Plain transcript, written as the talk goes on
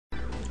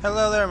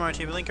Hello there, I'm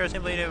RT Link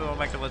Simply welcome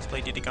back to Let's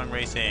Play Diddy Kong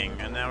Racing,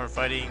 and now we're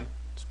fighting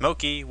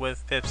Smokey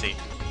with Pipsy.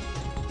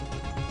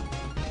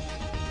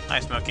 Hi,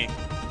 Smokey.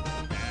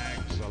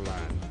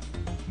 Excellent.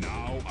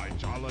 Now I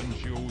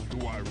challenge you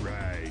to a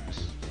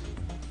race.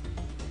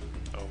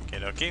 Okie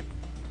dokie.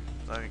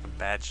 Like a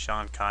bad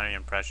Sean Connery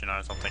impression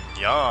or something.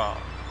 Yeah.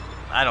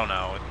 I don't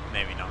know.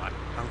 Maybe not.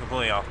 I'm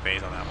completely off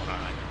base on that one,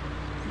 aren't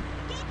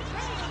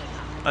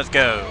I? Let's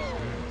go.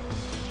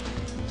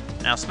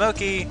 Now,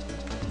 Smokey.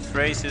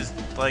 Race is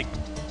like,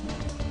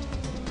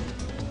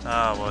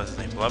 what was his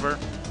name? Blubber?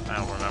 I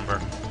don't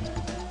remember.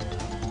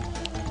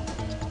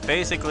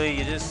 Basically,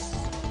 you just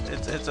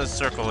it's a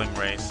circling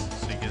race.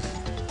 So you just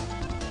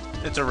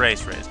it's a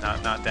race,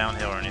 not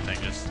downhill or anything,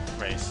 just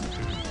race.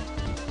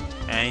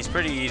 And he's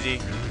pretty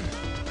easy.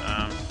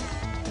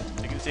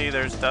 You can see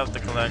there's stuff to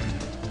collect.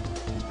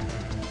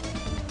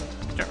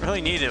 You don't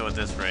really need it with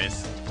this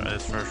race or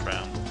this first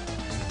round.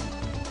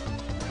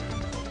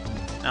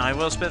 Now I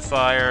will spit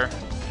fire.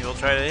 He will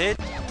try to hit.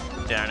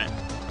 Darn it.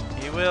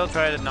 He will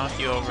try to knock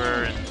you over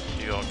and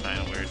do all kind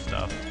of weird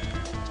stuff.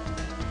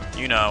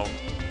 You know.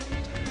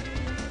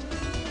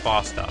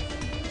 Boss stuff.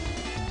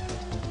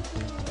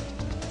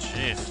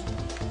 Jeez.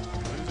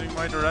 Losing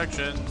my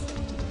directions.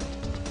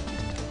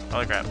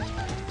 Holy crap.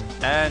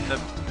 And the...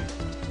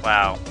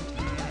 Wow.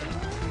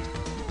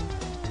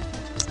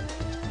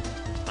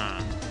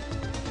 Can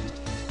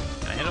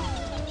I hit him?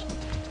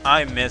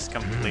 I missed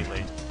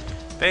completely.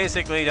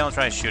 Basically, don't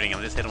try shooting him,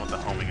 just hit him with the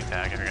homing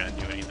attack if you're gonna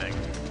do anything.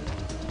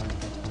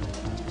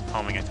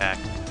 Homing attack.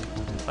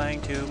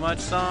 Playing too much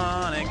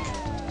Sonic.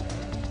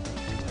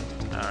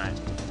 Alright.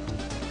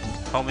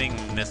 Homing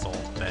missile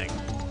thing.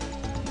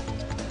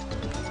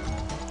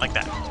 Like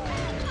that.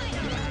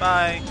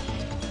 Bye!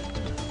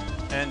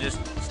 And just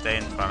stay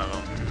in front of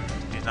him.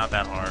 He's not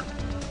that hard.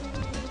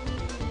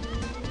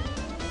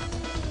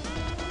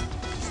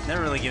 He's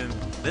never really given...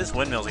 This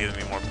windmill's giving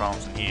me more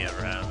problems than he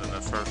ever has in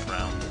the first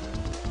round.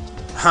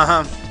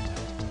 Yeah,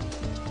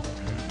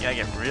 I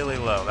get really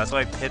low. That's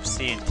why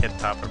Pipsy and Tip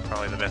Top are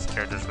probably the best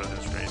characters for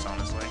this race,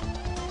 honestly.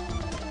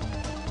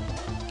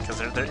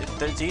 Because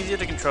it's easier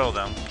to control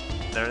them.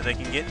 They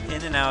can get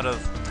in and out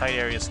of tight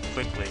areas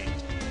quickly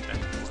and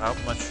without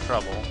much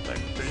trouble. They're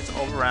just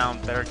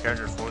all-around better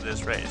characters for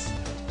this race.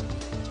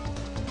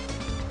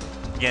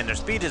 Again, their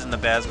speed isn't the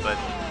best, but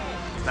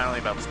it's not really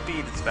about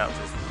speed, it's about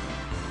just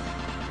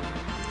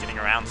getting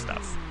around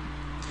stuff.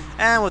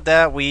 And with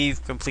that,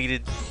 we've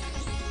completed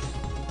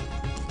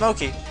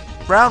Smokey.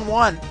 Round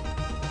 1. Excellent.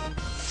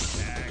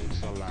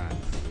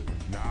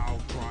 Now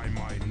try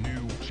my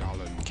new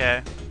challenge.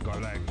 Okay.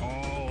 Collect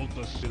all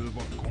the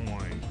silver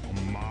coin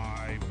from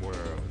my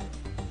world.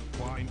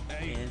 Find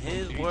 8 In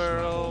his from each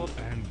world.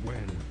 level and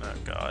win. Oh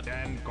god.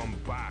 Then come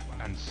back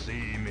and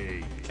see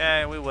me.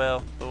 Okay, we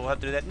will. But we'll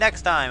have to do that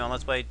next time on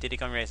Let's Play Diddy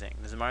Kong Racing.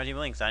 This is Mario TV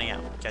Link signing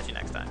out. Catch you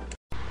next time.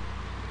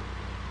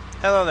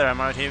 Hello there, I'm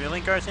Mario TV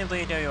Link, or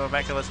simply we're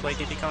back to Let's Play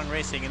Diddy Kong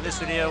Racing. In this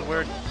video,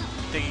 we're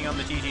digging on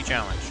the TT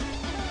challenge.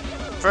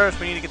 First,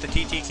 we need to get the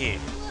TT key.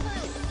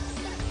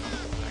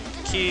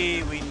 The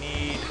key, we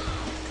need to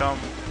come...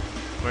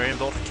 We're in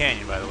Boulder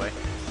Canyon, by the way.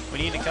 We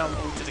need to come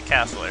to the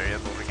castle area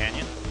of Boulder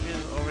Canyon. It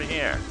is over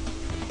here.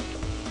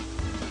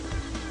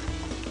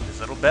 This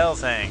little bell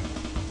thing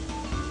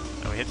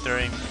that we hit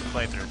during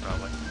playthrough,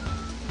 probably.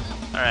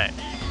 Alright,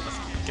 let's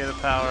get a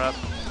power up. I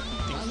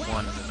think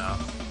 1 is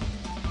enough.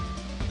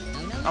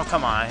 Oh,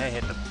 come on, I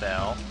hit the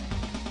bell.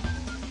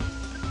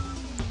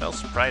 The bell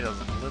sprite is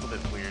a little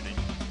bit weird. Okay.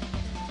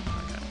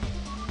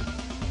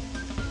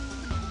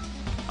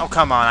 Oh,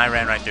 come on, I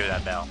ran right through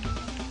that bell.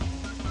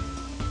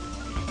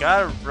 You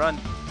gotta run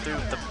through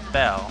the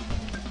bell.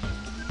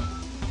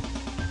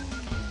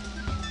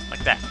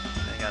 Like that.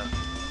 You gotta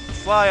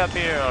fly up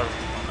here, or,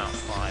 well, not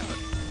fly, but...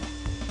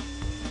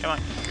 Come on,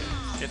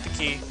 get the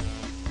key.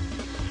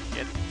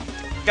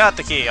 Got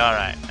the key,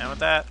 alright. And with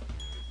that,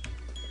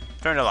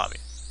 turn to lobby.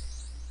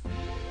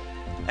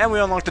 And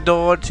we unlock the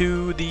door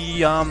to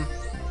the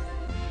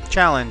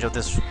challenge of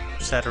this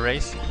set of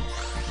race.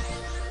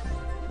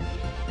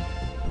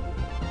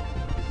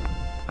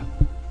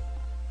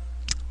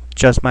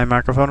 Adjust my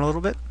microphone a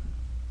little bit.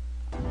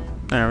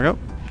 There we go.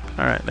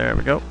 Alright, there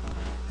we go.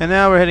 And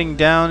now we're heading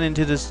down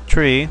into this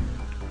tree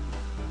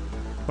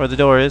where the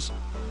door is.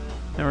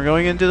 And we're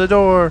going into the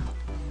door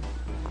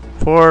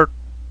for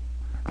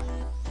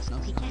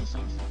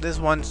this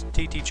one's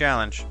TT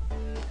challenge.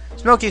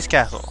 Smokey's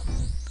Castle.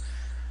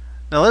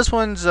 Now this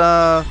one's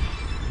kind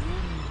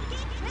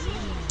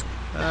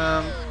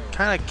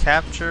of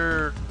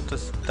capture the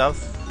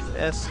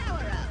stuff-esque.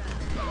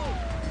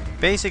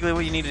 Basically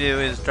what you need to do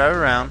is drive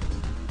around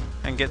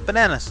and get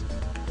bananas.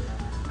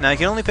 Now you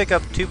can only pick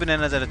up 2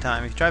 bananas at a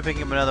time. If you try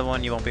picking up another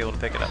one, you won't be able to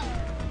pick it up.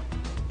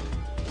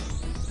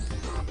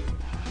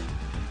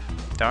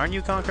 Darn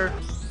you, Conker.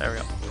 There we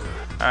go.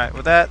 Alright,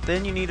 with that,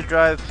 then you need to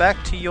drive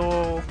back to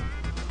your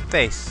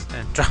base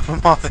and drop them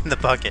off in the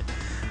bucket.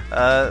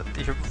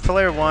 If you're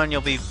player 1,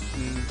 you'll be,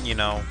 you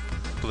know,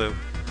 blue.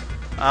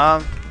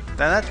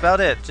 Then that's about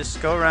it. Just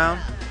go around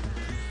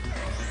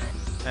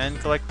and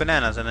collect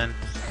bananas, and then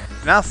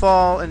Do not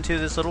fall into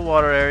this little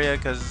water area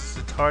because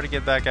it's hard to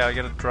get back out.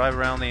 You gotta drive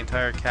around the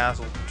entire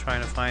castle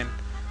trying to find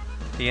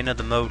the end of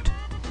the moat.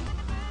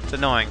 It's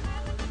annoying.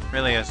 It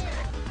really is.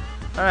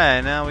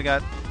 Alright, now we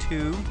got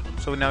 2.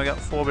 So now we got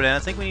 4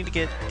 bananas. I think we need to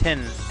get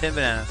 10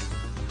 bananas.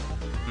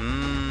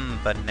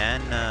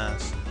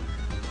 Bananas.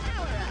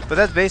 But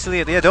that's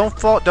basically it. Yeah, don't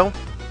fall.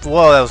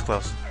 Whoa, that was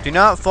close. Do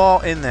not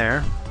fall in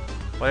there.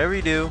 Whatever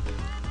you do,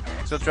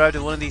 so drive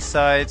to one of these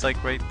sides,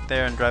 like right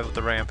there, and drive up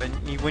the ramp. And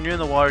when you're in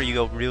the water, you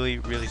go really,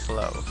 really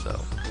slow. So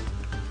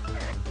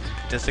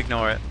just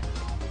ignore it.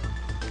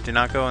 Do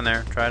not go in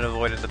there. Try to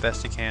avoid it the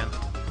best you can.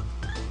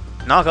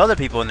 Knock other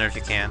people in there if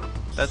you can.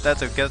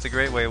 That's a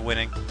great way of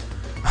winning.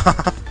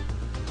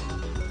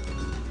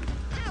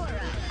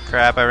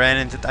 Crap! I ran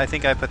into. I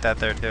think I put that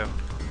there too.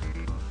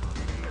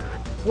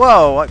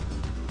 Whoa! What?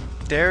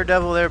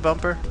 Daredevil there,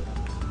 Bumper.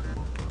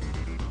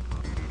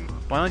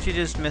 Why don't you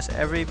just miss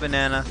every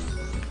banana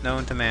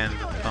known to man,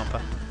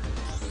 Bumper?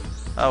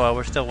 Oh well,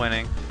 we're still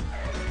winning.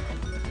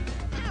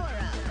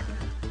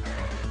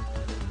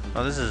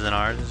 Oh, this isn't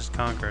ours. This is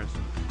Conker's.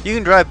 You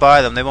can drive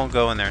by them. They won't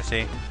go in there.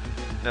 See?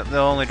 They'll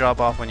only drop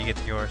off when you get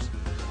to yours.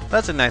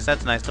 That's a nice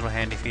little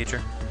handy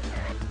feature.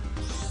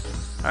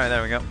 All right,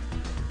 there we go.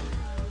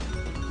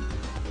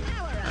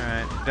 All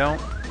right,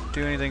 don't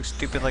do anything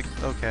stupid like.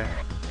 Okay,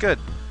 good.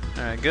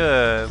 All right,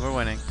 good. We're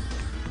winning.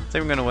 I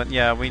think we're gonna win.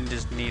 Yeah, we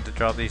just need to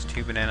drop these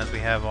 2 bananas we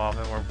have off,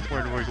 and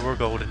we're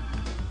golden.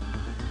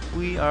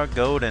 We are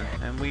golden,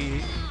 and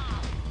we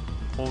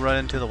will run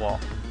into the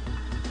wall.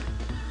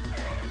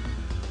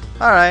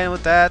 All right, and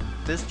with that,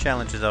 this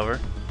challenge is over.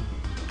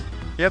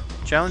 Yep,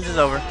 challenge is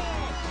over.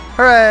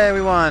 Hooray,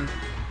 we won!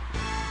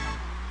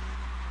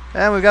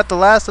 And we got the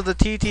last of the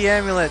TT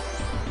amulet.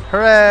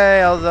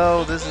 Hooray!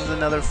 Although this is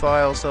another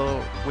file,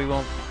 so we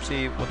won't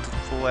see what the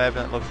full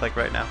amulet looks like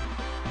right now.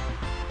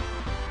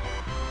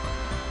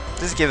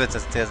 Just give it to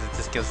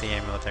just give us the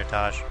amulet there,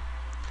 Taj.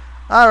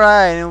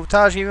 Alright, and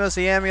Taj giving us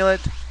the amulet.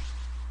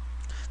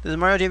 This is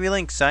Mario TV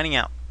Link signing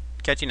out.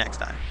 Catch you next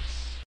time.